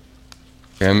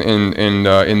 And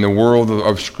in the world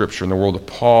of Scripture, in the world of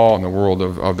Paul, in the world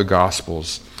of the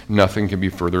Gospels, nothing can be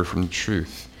further from the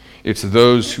truth. It's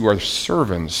those who are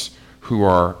servants who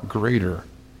are greater.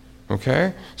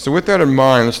 Okay? So with that in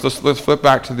mind, let's flip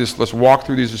back to this. Let's walk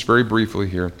through these just very briefly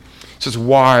here. It says,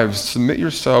 wives, submit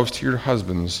yourselves to your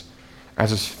husbands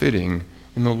as is fitting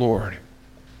in the Lord.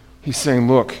 He's saying,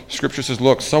 look, Scripture says,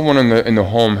 look, someone in the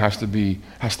home has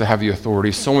to have the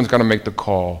authority. Someone's got to make the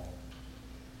call.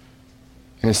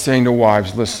 And it's saying to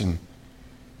wives, listen,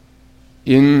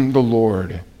 in the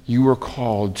Lord, you are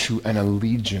called to an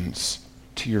allegiance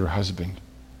to your husband,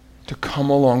 to come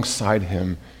alongside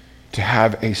him, to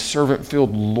have a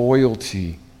servant-filled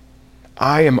loyalty.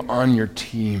 I am on your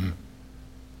team.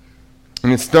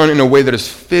 And it's done in a way that is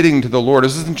fitting to the Lord.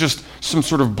 This isn't just some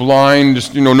sort of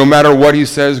blind, no matter what he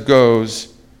says goes.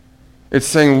 It's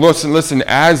saying, listen,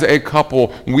 as a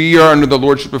couple, we are under the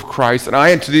Lordship of Christ.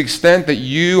 And to the extent that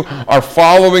you are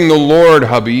following the Lord,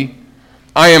 hubby,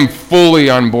 I am fully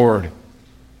on board. And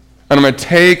I'm going to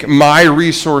take my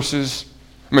resources,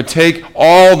 I'm going to take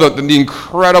all the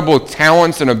incredible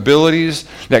talents and abilities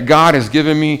that God has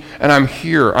given me, and I'm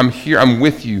here, I'm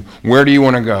with you. Where do you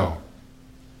want to go?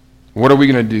 What are we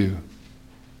going to do?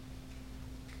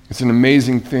 It's an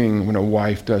amazing thing when a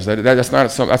wife does that. That's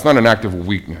not an act of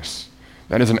weakness.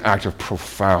 That is an act of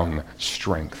profound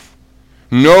strength.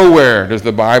 Nowhere does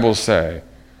the Bible say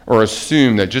or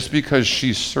assume that just because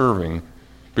she's serving,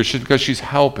 but just because she's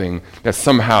helping, that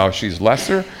somehow she's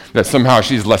lesser, that somehow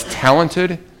she's less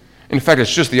talented. In fact,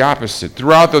 it's just the opposite.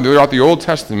 Throughout the Old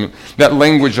Testament, that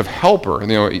language of helper,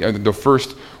 the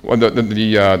first,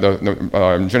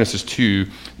 Genesis 2,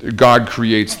 God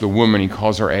creates the woman. He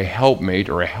calls her a helpmate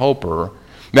or a helper.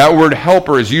 That word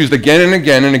helper is used again and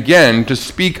again and again to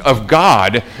speak of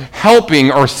God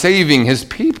helping or saving his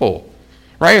people.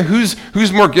 Right? Who's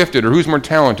more gifted or who's more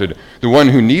talented? The one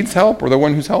who needs help or the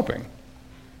one who's helping?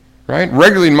 Right?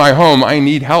 Regularly in my home, I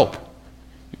need help.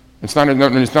 It's not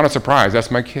a surprise.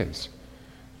 That's my kids.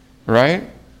 Right?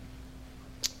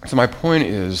 So my point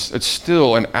is, it's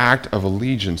still an act of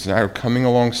allegiance, an act of coming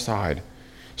alongside.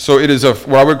 So it is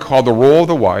what I would call the role of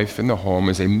the wife in the home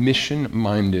is a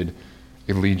mission-minded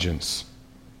allegiance.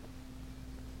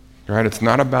 Right? It's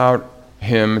not about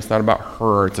him, it's not about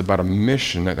her, it's about a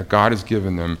mission that God has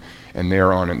given them, and they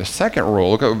are on it. The second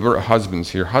role, look at husbands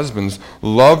here. Husbands,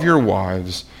 love your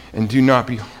wives and do not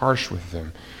be harsh with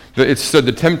them. It's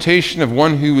the temptation of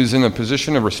one who is in a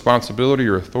position of responsibility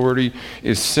or authority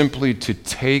is simply to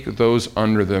take those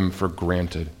under them for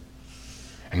granted.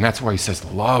 And that's why he says,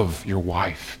 love your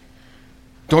wife.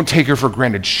 Don't take her for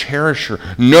granted. Cherish her.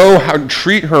 Know how to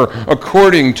treat her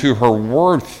according to her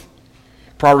worth.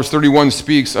 Proverbs 31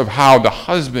 speaks of how the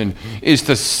husband is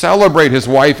to celebrate his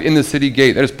wife in the city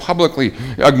gate. That is publicly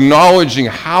acknowledging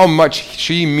how much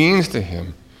she means to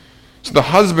him. So the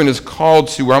husband is called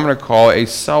to what I'm going to call a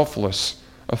selfless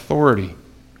authority.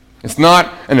 It's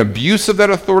not an abuse of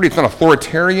that authority. It's not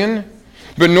authoritarian,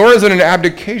 but nor is it an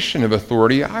abdication of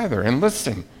authority either. And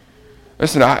listen.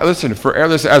 As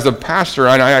a pastor,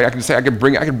 and I could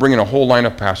bring in a whole line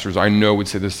of pastors I know would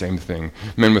say the same thing.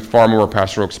 Men with far more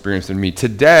pastoral experience than me.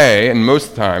 Today, and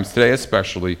most times, today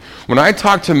especially, when I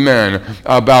talk to men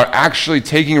about actually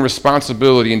taking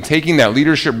responsibility and taking that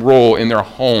leadership role in their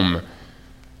home,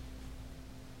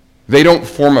 they don't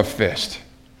form a fist.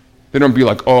 They don't be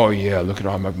like, oh yeah, look at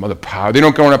all my mother power. They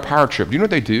don't go on a power trip. Do you know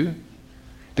what they do?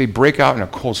 They break out in a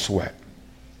cold sweat.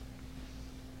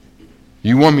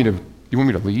 You want me to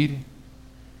lead?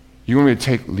 You want me to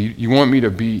take lead? You want me to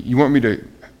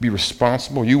be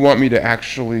responsible? You want me to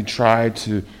actually try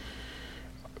to?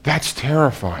 That's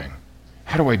terrifying.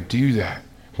 How do I do that?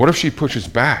 What if she pushes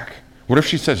back? What if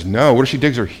she says no? What if she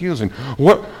digs her heels in?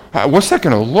 What's that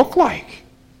going to look like?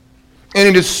 And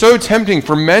it is so tempting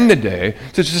for men today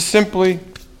to just simply,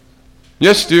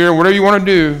 yes, dear, whatever you want to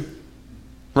do,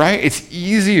 right? It's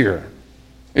easier.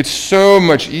 It's so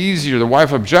much easier. The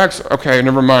wife objects, okay,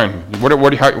 never mind.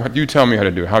 How you tell me how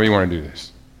to do it. How do you want to do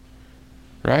this?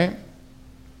 Right?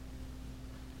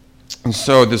 And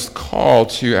so this call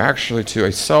to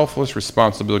a selfless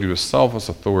responsibility, to a selfless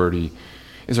authority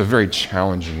is a very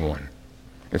challenging one.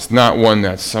 It's not one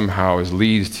that somehow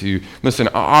leads to, listen,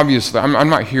 obviously, I'm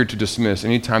not here to dismiss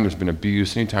anytime there's been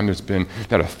abuse, anytime there's been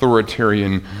that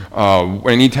authoritarian,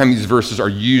 anytime these verses are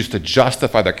used to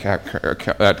justify that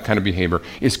kind of behavior,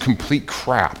 is complete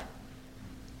crap.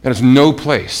 That has no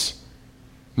place.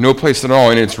 No place at all,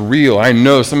 and it's real. I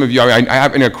know some of you, I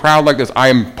have, in a crowd like this, I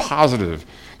am positive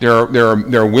there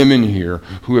are women here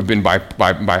who have been by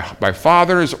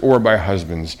fathers or by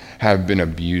husbands have been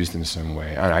abused in some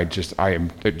way, and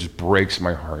it just breaks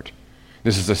my heart.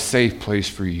 This is a safe place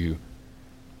for you.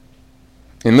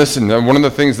 And listen, one of the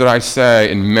things that I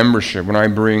say in membership when I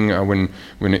bring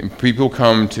when people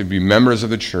come to be members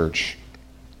of the church,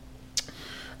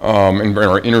 in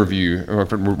our interview,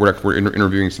 we're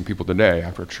interviewing some people today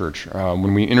after church.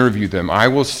 When we interview them,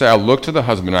 I'll look to the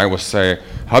husband and I will say,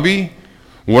 hubby,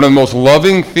 one of the most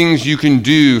loving things you can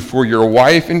do for your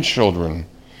wife and children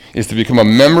is to become a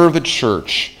member of the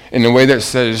church in a way that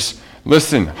says,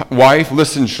 listen, wife,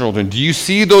 listen, children, do you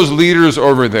see those leaders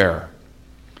over there?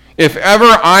 If ever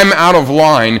I'm out of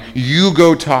line, you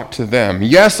go talk to them.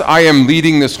 Yes, I am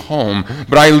leading this home,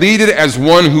 but I lead it as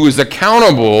one who is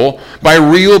accountable by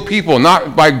real people,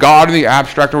 not by God in the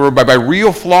abstract, or by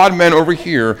real flawed men over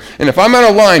here. And if I'm out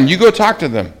of line, you go talk to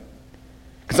them,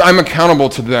 because I'm accountable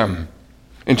to them.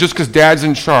 And just because dad's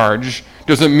in charge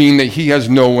doesn't mean that he has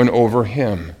no one over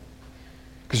him.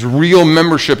 Because real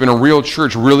membership in a real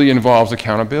church really involves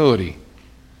accountability.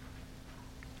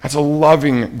 That's a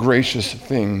loving, gracious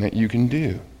thing that you can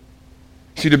do.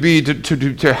 See,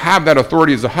 to have that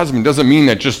authority as a husband doesn't mean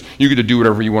that just you get to do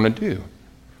whatever you want to do.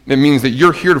 It means that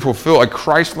you're here to fulfill a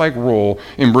Christ-like role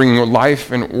in bringing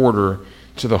life and order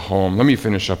to the home. Let me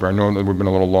finish up here. I know that we've been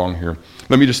a little long here.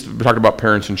 Let me just talk about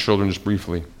parents and children just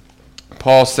briefly.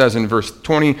 Paul says in verse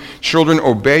 20, children,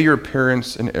 obey your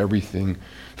parents in everything,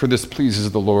 for this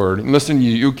pleases the Lord. And listen,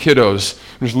 you kiddos,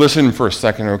 just listen for a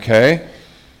second, okay?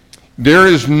 There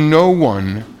is no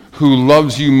one who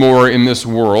loves you more in this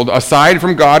world, aside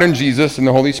from God and Jesus and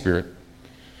the Holy Spirit.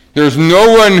 There's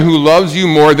no one who loves you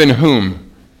more than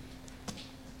whom?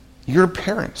 Your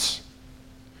parents.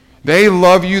 They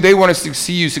love you. They want to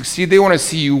see you succeed. They want to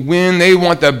see you win. They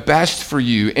want the best for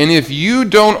you. And if you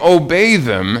don't obey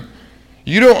them,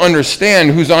 you don't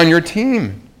understand who's on your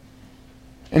team.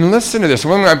 And listen to this.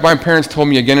 One of my parents told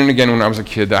me again and again when I was a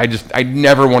kid that I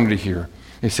never wanted to hear.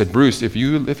 They said, Bruce, if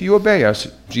you obey us,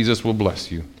 Jesus will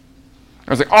bless you.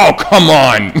 I was like, oh, come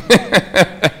on.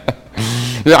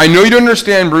 I know you don't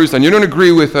understand, Bruce, and you don't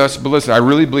agree with us, but listen, I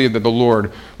really believe that the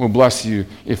Lord will bless you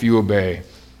if you obey.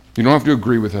 You don't have to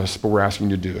agree with us, but we're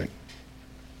asking you to do it.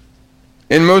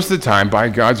 And most of the time, by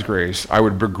God's grace, I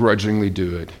would begrudgingly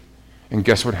do it. And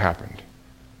guess what happened?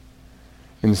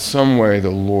 In some way, the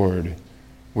Lord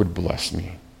would bless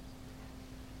me.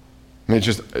 And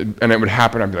it would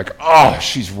happen. I'd be like, oh,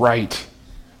 she's right.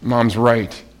 Mom's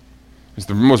right. It's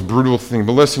the most brutal thing.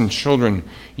 But listen, children,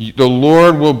 the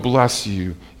Lord will bless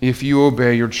you if you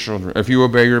obey your children, if you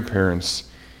obey your parents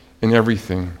in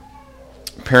everything.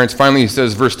 Parents, finally, he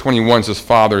says, verse 21 says,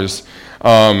 fathers.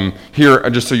 Here,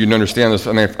 just so you understand this,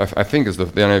 and I think as the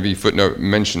NIV footnote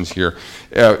mentions here,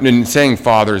 in saying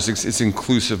fathers, it's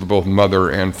inclusive of both mother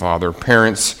and father.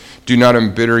 Parents, do not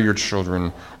embitter your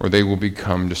children, or they will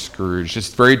become discouraged.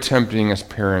 It's very tempting as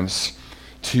parents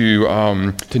to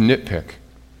nitpick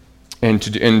and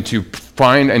to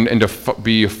find and to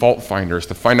be fault finders,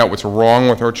 to find out what's wrong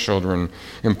with our children.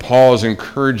 And Paul is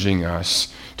encouraging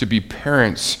us to be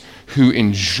parents who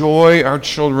enjoy our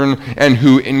children and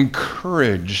who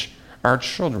encourage our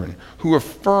children, who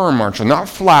affirm our children, not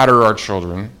flatter our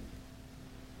children,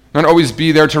 not always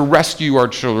be there to rescue our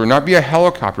children, not be a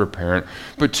helicopter parent,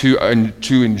 but to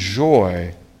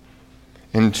enjoy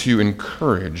and to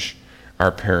encourage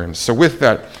our parents. So with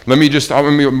that,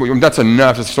 that's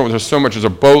enough. There's so much, there's a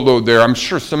boatload there. I'm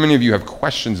sure so many of you have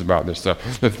questions about this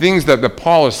stuff. The things that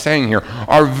Paul is saying here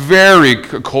are very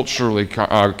culturally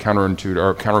counterintuitive,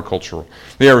 or countercultural.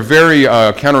 They are very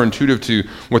counterintuitive to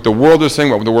what the world is saying,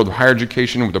 what the world of higher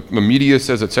education, what the media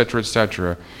says, et cetera, et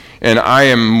cetera. And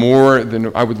I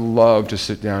would love to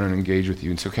sit down and engage with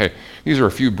you and say, okay, these are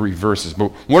a few brief verses,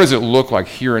 but what does it look like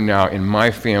here and now in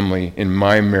my family, in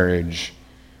my marriage,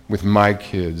 with my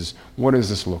kids? What does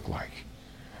this look like?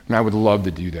 And I would love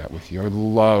to do that with you. I would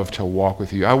love to walk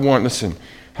with you. Listen,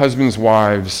 husbands,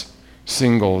 wives,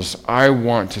 singles, I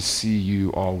want to see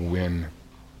you all win.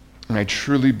 And I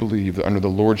truly believe that under the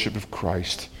Lordship of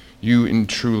Christ, you and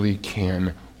truly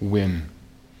can win.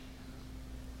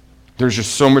 There's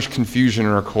just so much confusion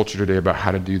in our culture today about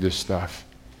how to do this stuff.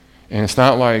 And it's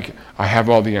not like I have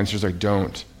all the answers, I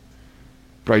don't.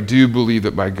 But I do believe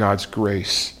that by God's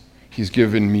grace, He's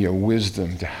given me a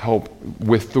wisdom to help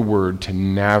with the Word to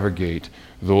navigate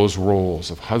those roles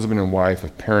of husband and wife,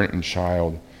 of parent and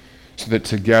child, so that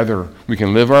together we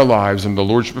can live our lives in the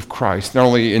Lordship of Christ, not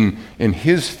only in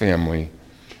His family,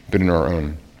 but in our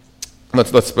own.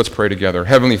 Let's pray together.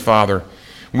 Heavenly Father,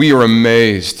 we are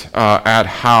amazed at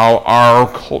how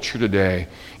our culture today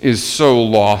is so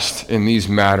lost in these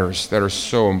matters that are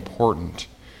so important.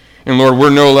 And Lord, we're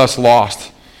no less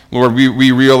lost. Lord,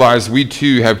 we realize we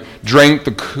too have drank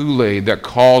the Kool-Aid that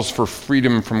calls for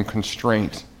freedom from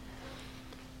constraint.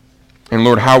 And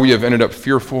Lord, how we have ended up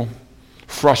fearful,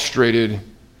 frustrated,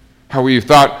 how we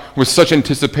thought with such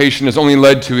anticipation has only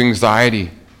led to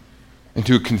anxiety and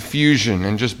to confusion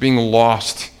and just being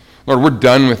lost. Lord, we're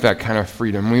done with that kind of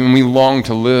freedom. We long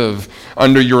to live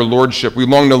under your lordship. We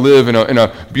long to live in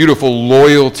a beautiful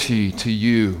loyalty to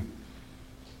you.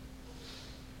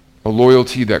 A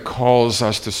loyalty that calls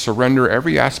us to surrender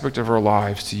every aspect of our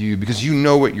lives to you because you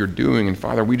know what you're doing. And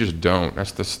Father, we just don't.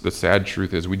 That's the sad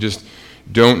truth is we just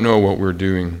don't know what we're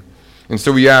doing. And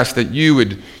so we ask that you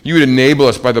would enable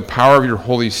us by the power of your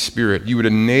Holy Spirit. You would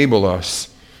enable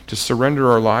us to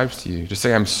surrender our lives to you, to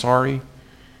say, I'm sorry,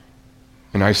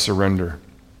 and I surrender.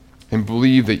 And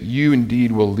believe that you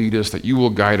indeed will lead us, that you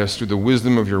will guide us through the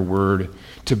wisdom of your word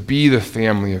to be the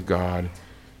family of God,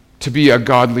 to be a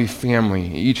godly family,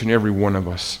 each and every one of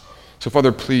us. So,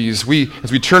 Father, please,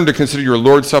 as we turn to consider your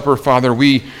Lord's Supper, Father,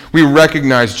 we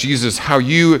recognize, Jesus, how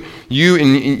you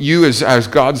as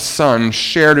God's Son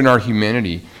shared in our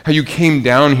humanity, how you came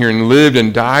down here and lived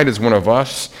and died as one of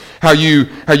us, how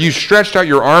you stretched out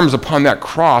your arms upon that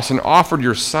cross and offered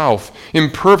yourself in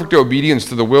perfect obedience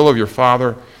to the will of your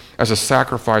Father as a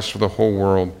sacrifice for the whole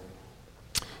world.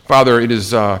 Father, it is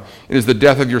the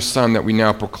death of your Son that we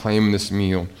now proclaim in this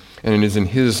meal, and it is in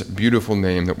his beautiful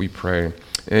name that we pray.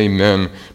 Amen.